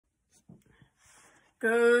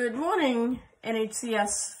Good morning,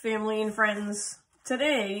 NHCS family and friends.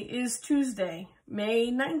 Today is Tuesday,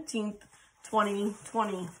 May 19th,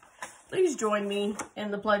 2020. Please join me in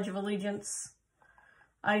the Pledge of Allegiance.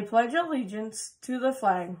 I pledge allegiance to the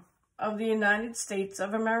flag of the United States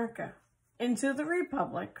of America and to the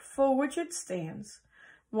republic for which it stands,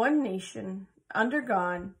 one nation, under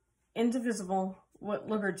God, indivisible, with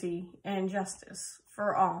liberty and justice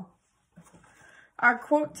for all. Our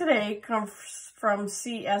quote today comes from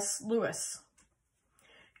C.S. Lewis.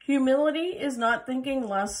 Humility is not thinking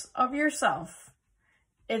less of yourself.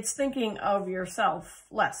 It's thinking of yourself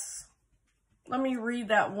less. Let me read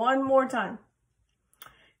that one more time.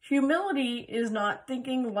 Humility is not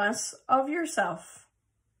thinking less of yourself.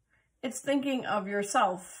 It's thinking of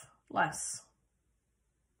yourself less.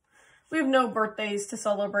 We have no birthdays to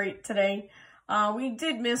celebrate today. We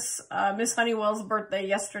did miss Miss Honeywell's birthday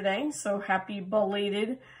yesterday, so happy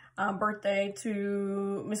belated birthday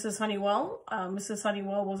to Mrs. Honeywell. Mrs.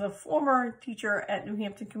 Honeywell was a former teacher at New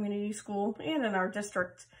Hampton Community School and in our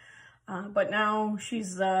district, but now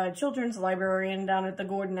she's the children's librarian down at the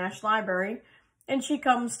Gordon Nash Library, and she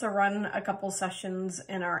comes to run a couple sessions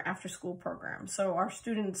in our after-school program. So our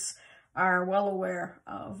students are well aware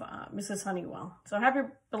of Mrs. Honeywell. So happy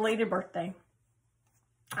belated birthday.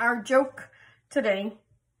 Our joke today: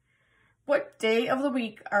 what day of the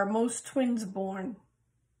week are most twins born?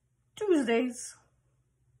 Tuesdays.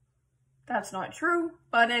 That's not true,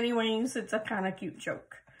 but anyways, it's a kind of cute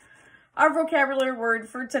joke. Our vocabulary word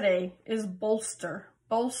for today is bolster.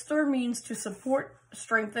 Bolster means to support,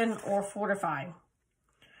 strengthen, or fortify.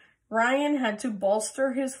 Ryan had to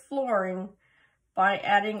bolster his flooring by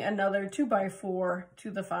adding another 2x4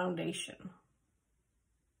 to the foundation.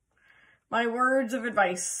 My words of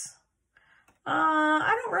advice.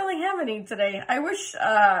 I don't really have any today. I wish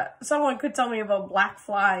someone could tell me about black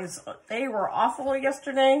flies. They were awful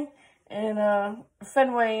yesterday, and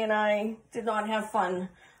Fenway and I did not have fun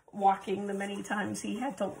walking the many times she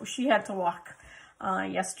had to walk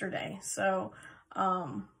yesterday. So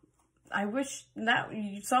I wish that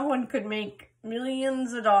someone could make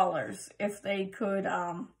millions of dollars if they could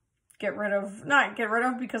not get rid of,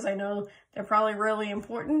 because I know they're probably really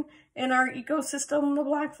important in our ecosystem, the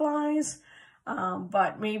black flies.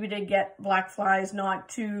 But maybe to get black flies not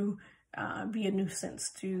to be a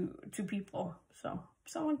nuisance to people. So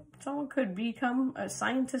someone could become a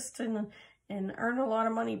scientist and earn a lot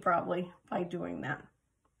of money probably by doing that.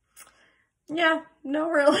 Yeah, no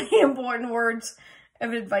really important words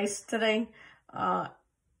of advice today.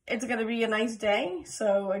 It's going to be a nice day.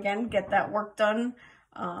 So again, get that work done.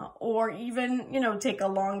 Or even, take a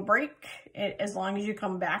long break as long as you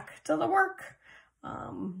come back to the work.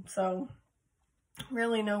 So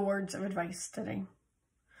really no words of advice today.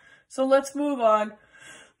 So let's move on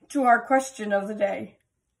to our question of the day.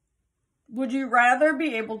 Would you rather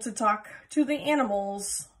be able to talk to the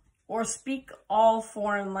animals or speak all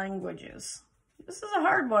foreign languages? This is a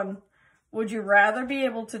hard one. Would you rather be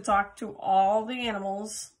able to talk to all the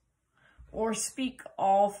animals or speak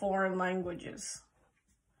all foreign languages?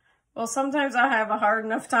 Well, sometimes I have a hard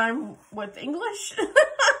enough time with English.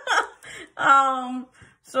 So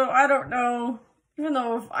I don't know. Even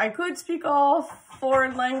though if I could speak all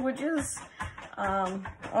foreign languages.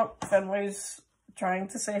 Oh, Fenway's trying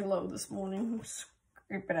to say hello this morning. I'm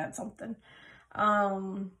scraping at something.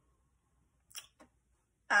 This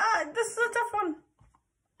is a tough one.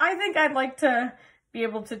 I think I'd like to be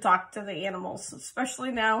able to talk to the animals,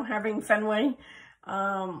 especially now having Fenway.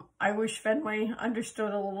 I wish Fenway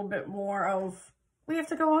understood a little bit more of, we have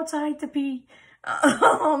to go outside to pee,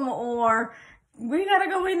 or we gotta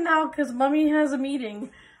go in now because mommy has a meeting.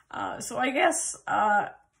 So I guess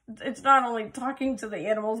it's not only talking to the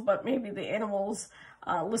animals, but maybe the animals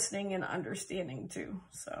listening and understanding too.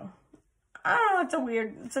 So I don't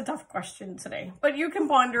know, it's a tough question today, but you can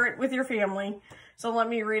ponder it with your family. So let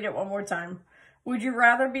me read it one more time. Would you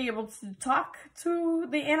rather be able to talk to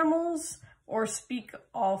the animals or speak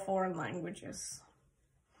all foreign languages?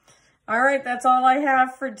 All right, that's all I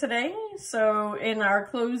have for today. So in our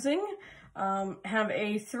closing, have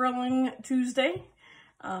a thrilling Tuesday.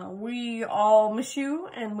 We all miss you,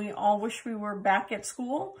 and we all wish we were back at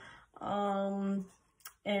school. And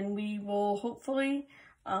we will hopefully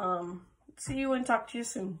see you and talk to you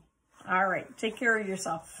soon. All right, take care of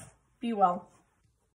yourself. Be well.